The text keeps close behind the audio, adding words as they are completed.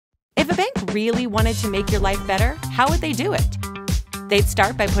a bank really wanted to make your life better, how would they do it? They'd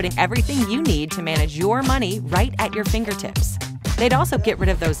start by putting everything you need to manage your money right at your fingertips. They'd also get rid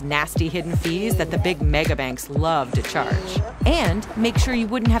of those nasty hidden fees that the big mega banks love to charge, and make sure you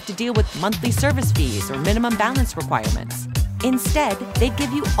wouldn't have to deal with monthly service fees or minimum balance requirements. Instead, they'd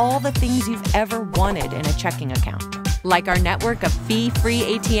give you all the things you've ever wanted in a checking account, like our network of fee-free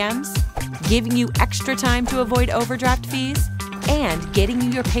ATMs, giving you extra time to avoid overdraft fees, and getting you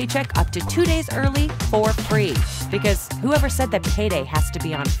your paycheck up to 2 days early for free, because whoever said that payday has to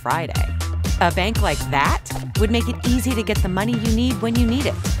be on Friday? A bank like that would make it easy to get the money you need when you need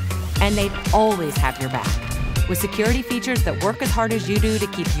it. And they'd always have your back, with security features that work as hard as you do to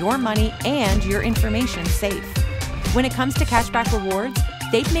keep your money and your information safe. When it comes to cashback rewards,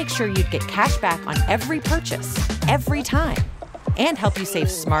 they'd make sure you'd get cash back on every purchase, every time, and help you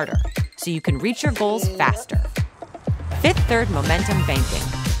save smarter so you can reach your goals faster. Fifth Third Momentum Banking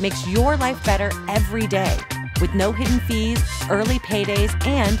makes your life better every day, with no hidden fees, early paydays,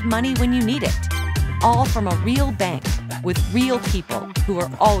 and money when you need it. All from a real bank with real people who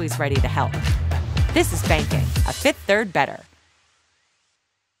are always ready to help. This is banking, a Fifth Third better.